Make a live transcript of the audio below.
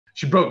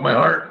She broke my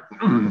heart.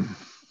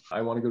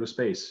 I want to go to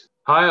space.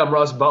 Hi, I'm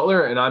Ross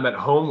Butler, and I'm at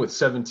home with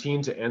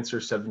 17 to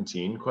answer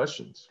 17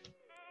 questions.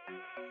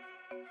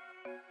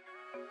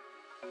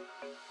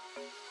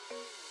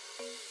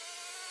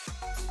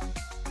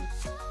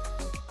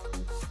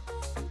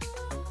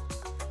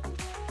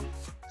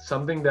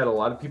 Something that a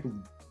lot of people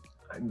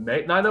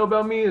might not know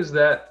about me is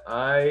that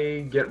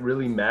I get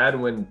really mad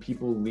when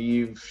people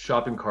leave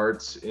shopping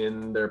carts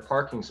in their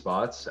parking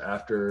spots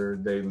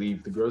after they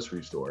leave the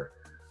grocery store.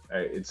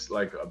 It's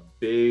like a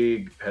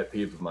big pet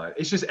peeve of mine.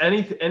 It's just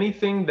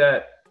anything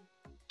that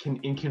can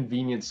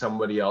inconvenience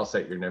somebody else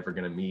that you're never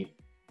going to meet.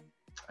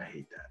 I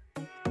hate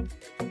that.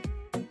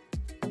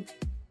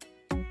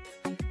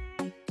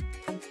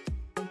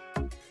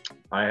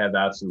 I have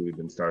absolutely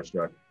been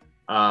starstruck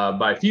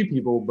by a few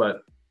people,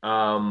 but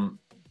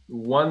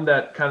one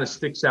that kind of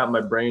sticks out in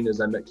my brain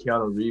is I met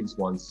Keanu Reeves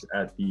once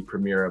at the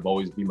premiere of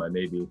Always Be My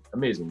Maybe.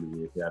 Amazing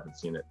movie if you haven't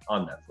seen it,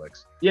 on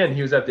Netflix. Yeah, and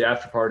he was at the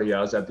after party.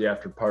 I was at the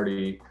after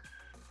party.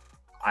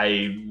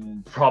 I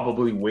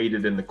probably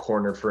waited in the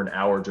corner for an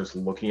hour just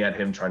looking at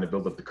him, trying to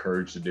build up the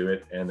courage to do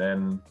it. And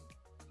then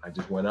I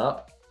just went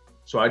up.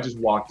 So I just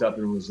walked up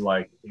and was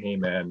like, hey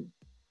man,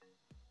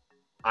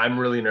 I'm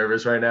really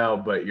nervous right now,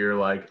 but you're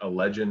like a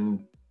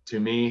legend to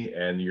me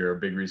and you're a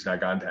big reason I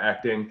got into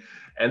acting.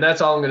 And that's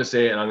all I'm going to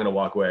say. And I'm going to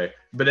walk away.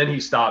 But then he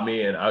stopped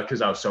me and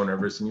because I was so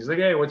nervous and he's like,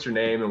 hey, what's your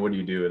name? And what do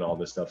you do? And all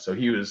this stuff. So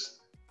he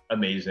was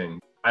amazing.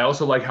 I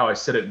also like how I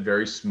said it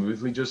very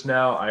smoothly just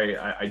now.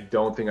 I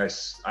don't think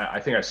I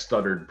think I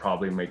stuttered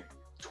probably like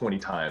 20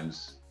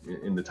 times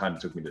in the time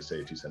it took me to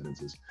say 2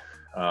 sentences.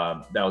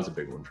 That was a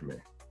big one for me.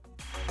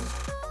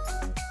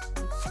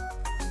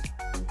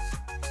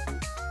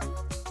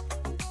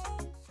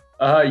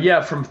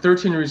 Yeah, from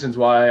 13 Reasons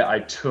Why, I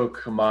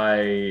took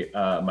my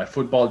my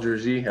football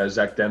jersey as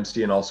Zach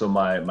Dempsey and also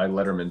my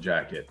Letterman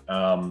jacket.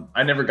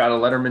 I never got a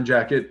Letterman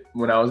jacket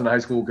when I was in high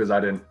school because I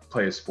didn't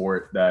play a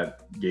sport that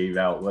gave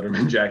out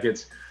Letterman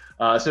jackets.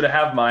 So to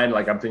have mine,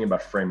 like I'm thinking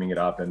about framing it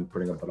up and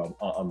putting it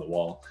on the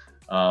wall.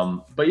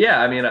 But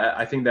yeah, I mean,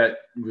 I think that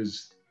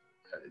was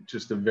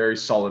just a very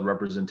solid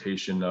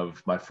representation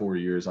of my 4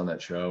 years on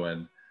that show.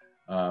 And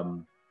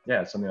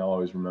yeah, it's something I'll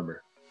always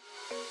remember.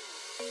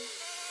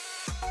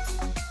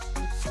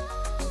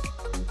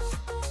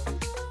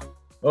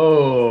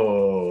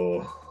 Oh,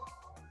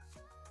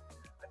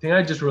 I think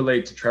I just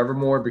relate to Trevor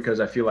more because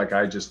I feel like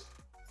I just,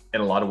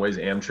 in a lot of ways,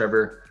 am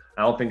Trevor.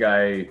 I don't think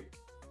I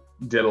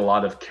did a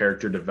lot of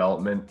character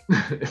development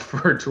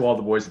to all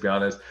the boys, to be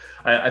honest.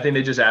 I think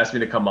they just asked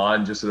me to come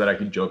on just so that I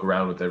could joke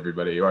around with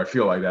everybody, or I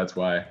feel like that's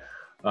why,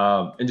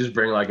 and just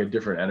bring like a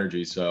different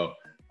energy. So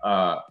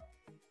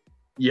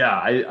yeah,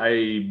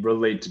 I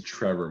relate to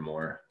Trevor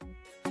more.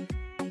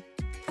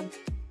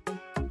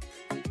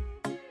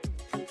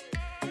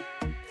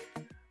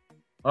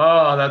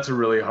 Oh, that's a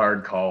really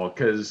hard call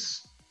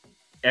because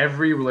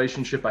every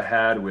relationship I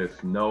had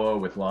with Noah,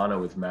 with Lana,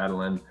 with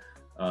Madeline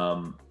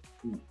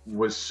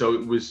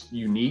was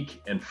unique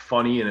and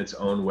funny in its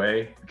own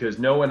way. Because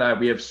Noah and I,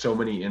 we have so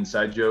many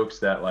inside jokes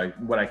that like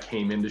when I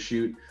came in to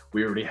shoot,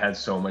 we already had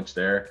so much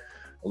there.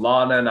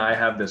 Lana and I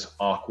have this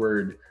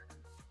awkward,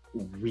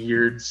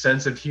 weird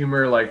sense of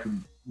humor. Like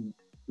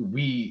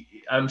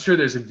I'm sure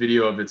there's a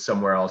video of it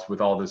somewhere else with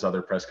all this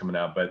other press coming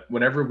out, but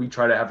whenever we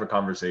try to have a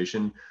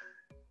conversation,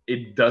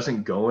 it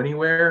doesn't go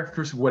anywhere.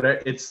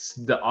 It's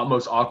the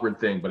most awkward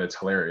thing, but it's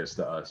hilarious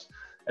to us.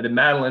 And in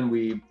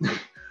Madeline,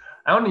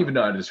 I don't even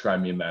know how to describe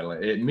me and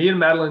Madeline. Me and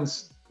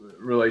Madeline's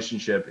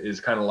relationship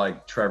is kind of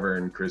like Trevor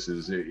and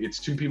Chris's. It's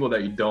two people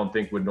that you don't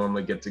think would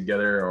normally get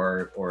together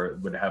or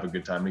would have a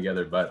good time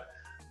together. But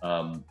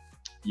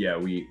yeah,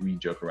 we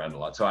joke around a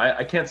lot. So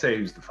I can't say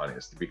who's the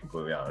funniest, to be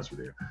completely honest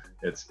with you.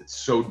 It's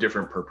so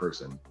different per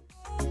person.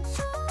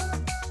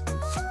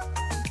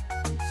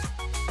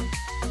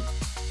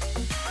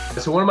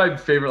 So one of my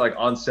favorite like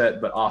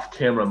on-set but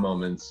off-camera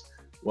moments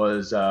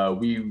was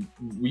we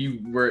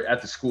were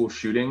at the school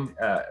shooting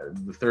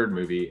the third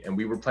movie, and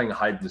we were playing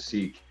hide and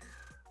seek.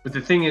 But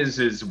the thing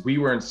is we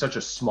were in such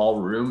a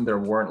small room, there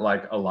weren't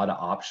like a lot of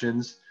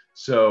options.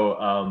 So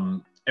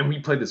and we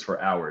played this for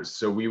hours,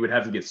 so we would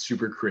have to get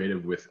super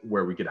creative with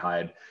where we could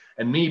hide.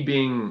 And me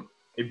being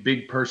a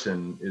big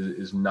person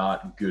is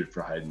not good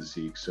for hide and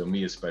seek. So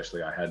me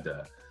especially, I had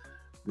to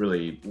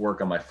really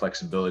work on my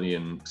flexibility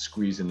and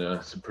squeeze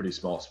into some pretty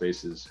small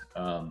spaces.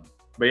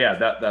 But yeah,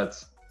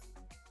 that's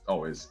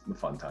always the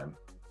fun time.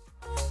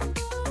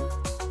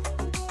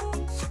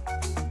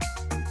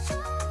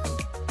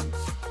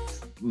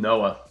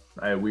 Noah,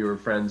 we were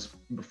friends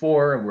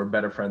before and we're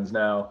better friends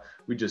now.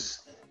 We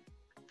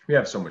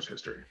have so much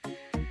history.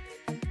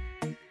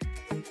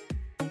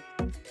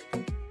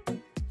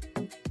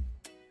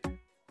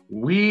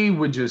 We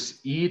would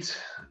just eat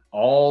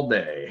all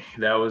day.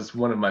 That was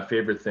one of my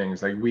favorite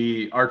things. Like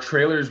our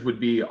trailers would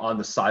be on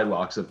the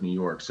sidewalks of New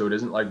York. So it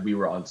isn't like we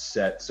were on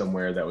set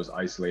somewhere that was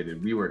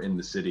isolated. We were in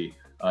the city.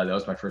 That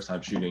was my first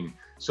time shooting.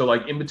 So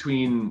like in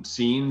between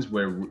scenes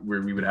where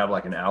we would have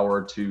like an hour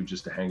or two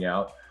just to hang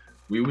out,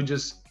 we would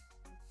just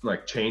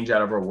like change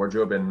out of our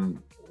wardrobe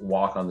and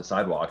walk on the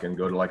sidewalk and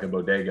go to like a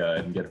bodega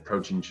and get a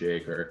protein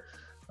shake or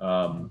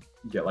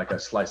get like a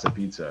slice of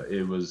pizza.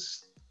 It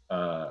was,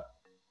 I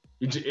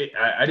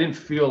didn't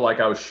feel like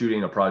I was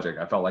shooting a project.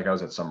 I felt like I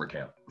was at summer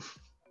camp.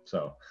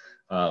 So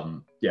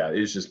yeah, it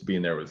was just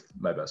being there with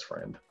my best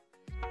friend.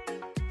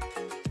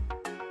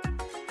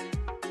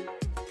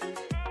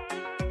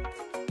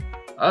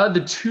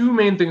 The two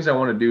main things I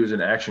want to do is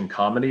an action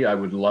comedy. I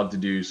would love to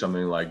do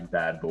something like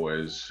Bad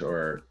Boys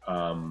or,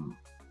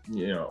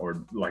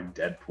 or like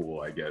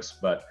Deadpool, I guess.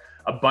 But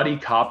a buddy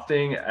cop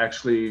thing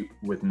actually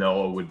with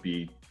Noah would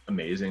be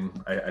amazing.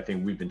 I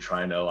think we've been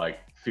trying to like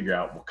figure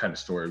out what kind of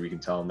story we can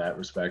tell in that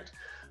respect.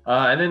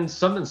 And then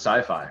something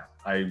sci-fi.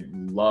 I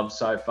love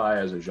sci-fi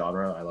as a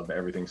genre. I love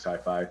everything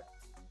sci-fi.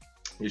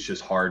 It's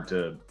just hard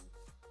to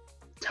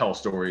tell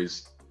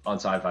stories on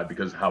sci-fi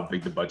because of how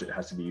big the budget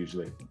has to be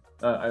usually.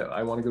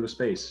 I want to go to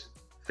space,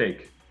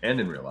 fake and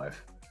in real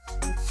life.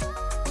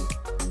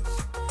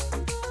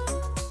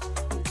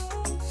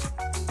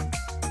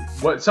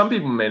 What some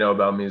people may know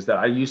about me is that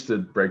I used to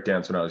break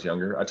dance when I was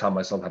younger. I taught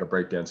myself how to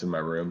break dance in my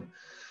room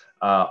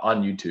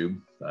on YouTube.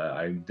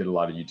 I did a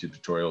lot of YouTube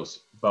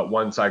tutorials. But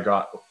once I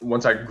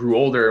grew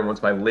older and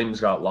once my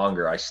limbs got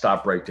longer, I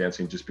stopped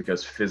breakdancing just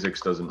because physics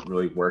doesn't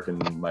really work in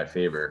my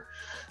favor.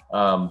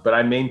 But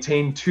I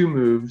maintained two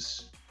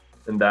moves,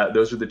 and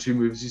those are the two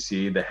moves you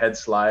see, the head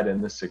slide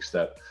and the six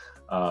step.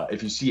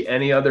 If you see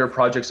any other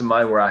projects of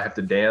mine where I have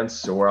to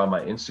dance or on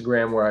my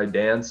Instagram where I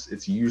dance,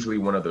 it's usually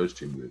one of those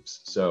two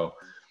moves. So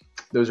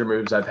those are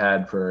moves I've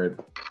had for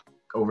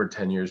over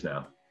 10 years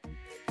now.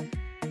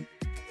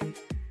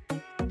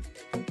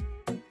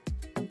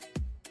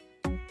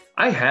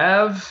 I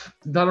have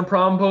done a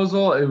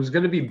promposal. It was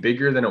going to be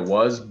bigger than it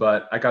was,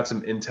 but I got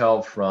some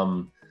intel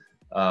from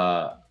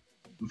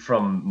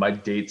my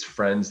date's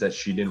friends that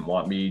she didn't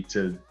want me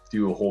to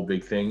do a whole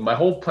big thing. My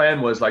whole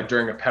plan was like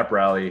during a pep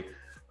rally,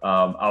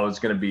 I was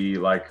going to be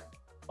like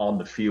on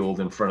the field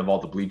in front of all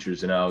the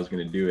bleachers and I was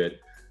going to do it,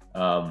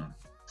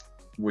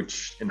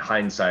 which in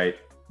hindsight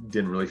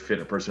didn't really fit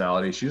her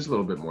personality. She was a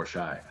little bit more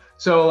shy.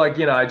 So like,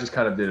 I just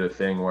kind of did a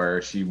thing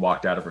where she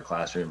walked out of her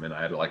classroom and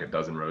I had like a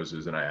dozen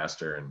roses and I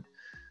asked her and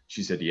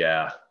she said,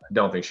 yeah. I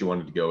don't think she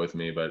wanted to go with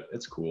me, but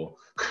it's cool.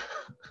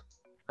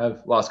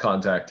 I've lost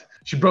contact.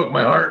 She broke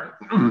my heart.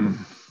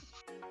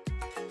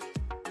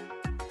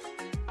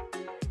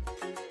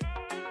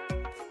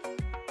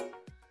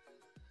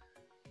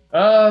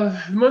 The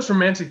most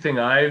romantic thing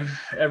I've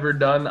ever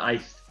done, I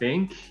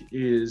think,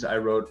 is I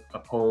wrote a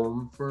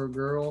poem for a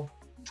girl.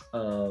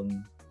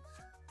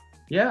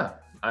 Yeah,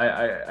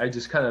 I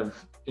just kind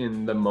of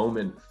in the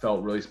moment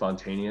felt really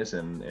spontaneous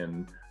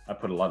and I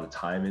put a lot of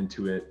time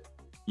into it.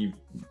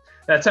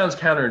 That sounds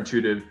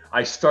counterintuitive.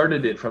 I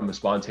started it from a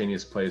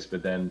spontaneous place,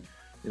 but then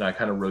I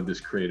kind of rode this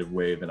creative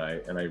wave and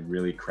I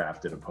really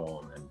crafted a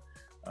poem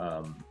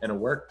and it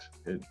worked.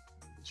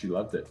 She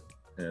loved it.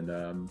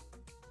 And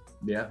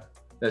yeah,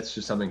 that's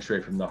just something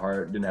straight from the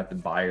heart. Didn't have to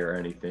buy her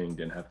anything,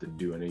 didn't have to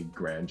do any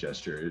grand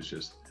gesture. It was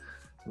just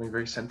something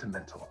very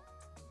sentimental.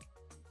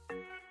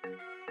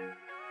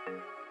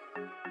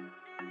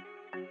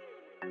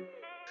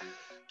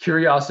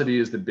 Curiosity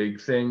is the big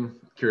thing.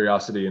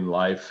 Curiosity in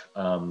life,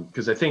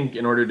 because I think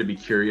in order to be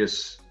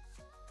curious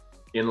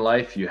in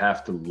life, you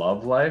have to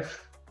love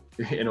life.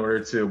 In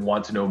order to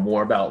want to know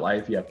more about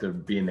life, you have to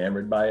be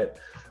enamored by it.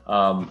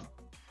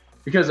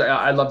 Because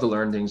I love to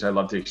learn things, I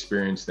love to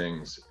experience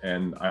things,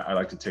 and I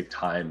like to take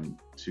time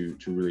to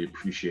really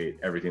appreciate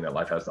everything that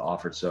life has to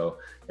offer. So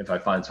if I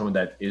find someone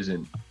that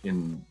isn't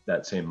in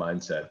that same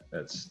mindset,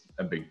 that's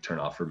a big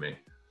turnoff for me.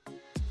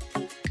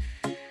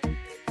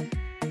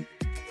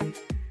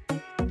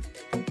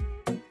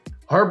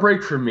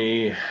 Heartbreak for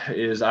me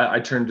is I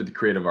turn to the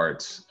creative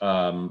arts.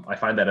 I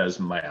find that as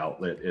my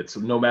outlet. It's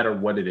no matter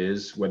what it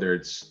is, whether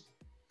it's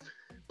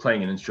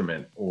playing an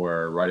instrument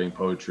or writing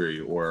poetry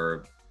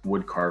or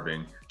wood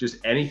carving, just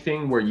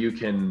anything where you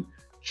can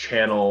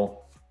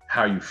channel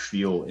how you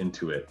feel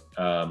into it.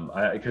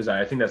 Because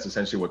I think that's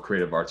essentially what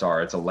creative arts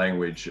are. It's a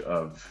language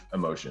of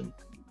emotion.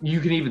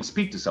 You can even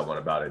speak to someone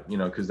about it,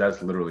 because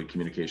that's literally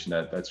communication.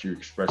 That's you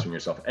expressing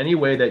yourself. Any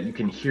way that you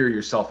can hear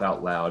yourself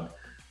out loud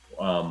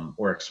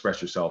or express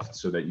yourself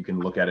so that you can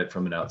look at it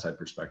from an outside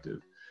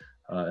perspective.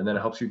 And then it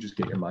helps you just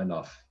get your mind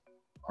off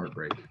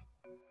heartbreak.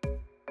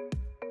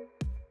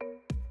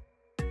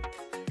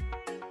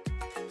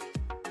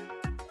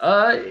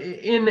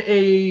 In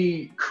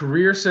a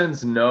career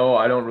sense, no,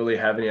 I don't really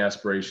have any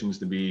aspirations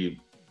to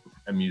be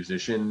a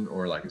musician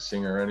or like a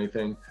singer or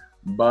anything,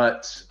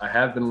 but I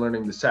have been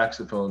learning the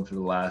saxophone for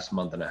the last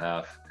month and a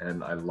half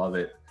and I love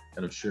it.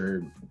 And I'm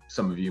sure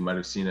some of you might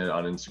have seen it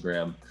on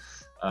Instagram.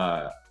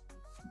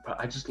 But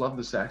I just love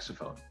the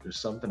saxophone. There's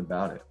something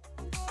about it.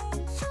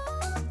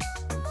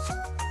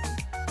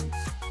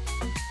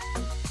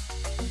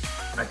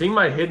 I think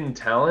my hidden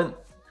talent,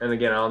 and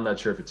again, I'm not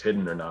sure if it's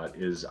hidden or not,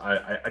 is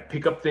I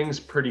pick up things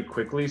pretty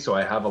quickly. So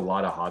I have a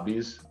lot of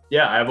hobbies.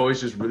 Yeah, I've always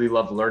just really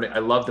loved learning. I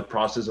love the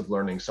process of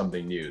learning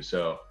something new.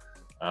 So,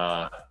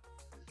 and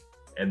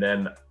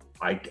then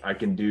I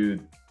can do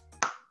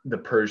the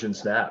Persian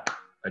snap.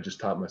 I just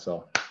taught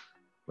myself.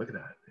 Look at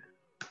that.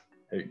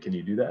 Hey, can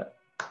you do that?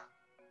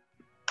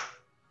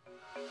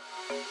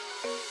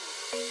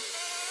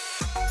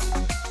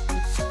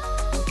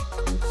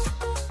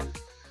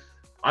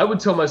 I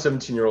would tell my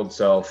 17-year-old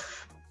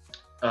self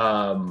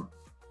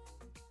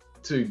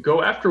to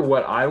go after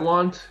what I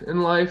want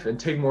in life and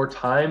take more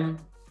time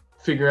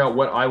figuring out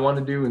what I want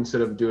to do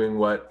instead of doing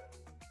what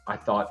I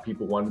thought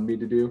people wanted me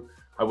to do.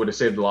 I would have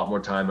saved a lot more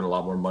time and a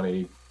lot more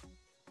money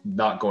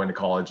not going to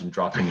college and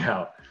dropping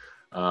out.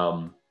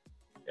 And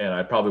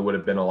I probably would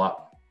have been a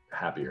lot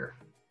happier.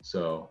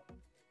 So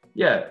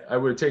yeah, I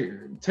would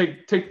take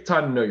the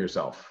time to know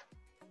yourself.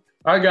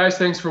 All right, guys,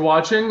 thanks for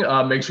watching.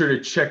 Make sure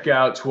to check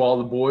out To All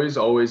the Boys,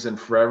 Always and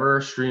Forever,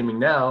 streaming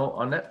now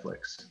on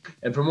Netflix.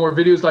 And for more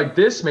videos like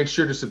this, make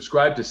sure to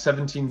subscribe to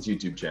 17's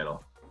YouTube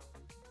channel.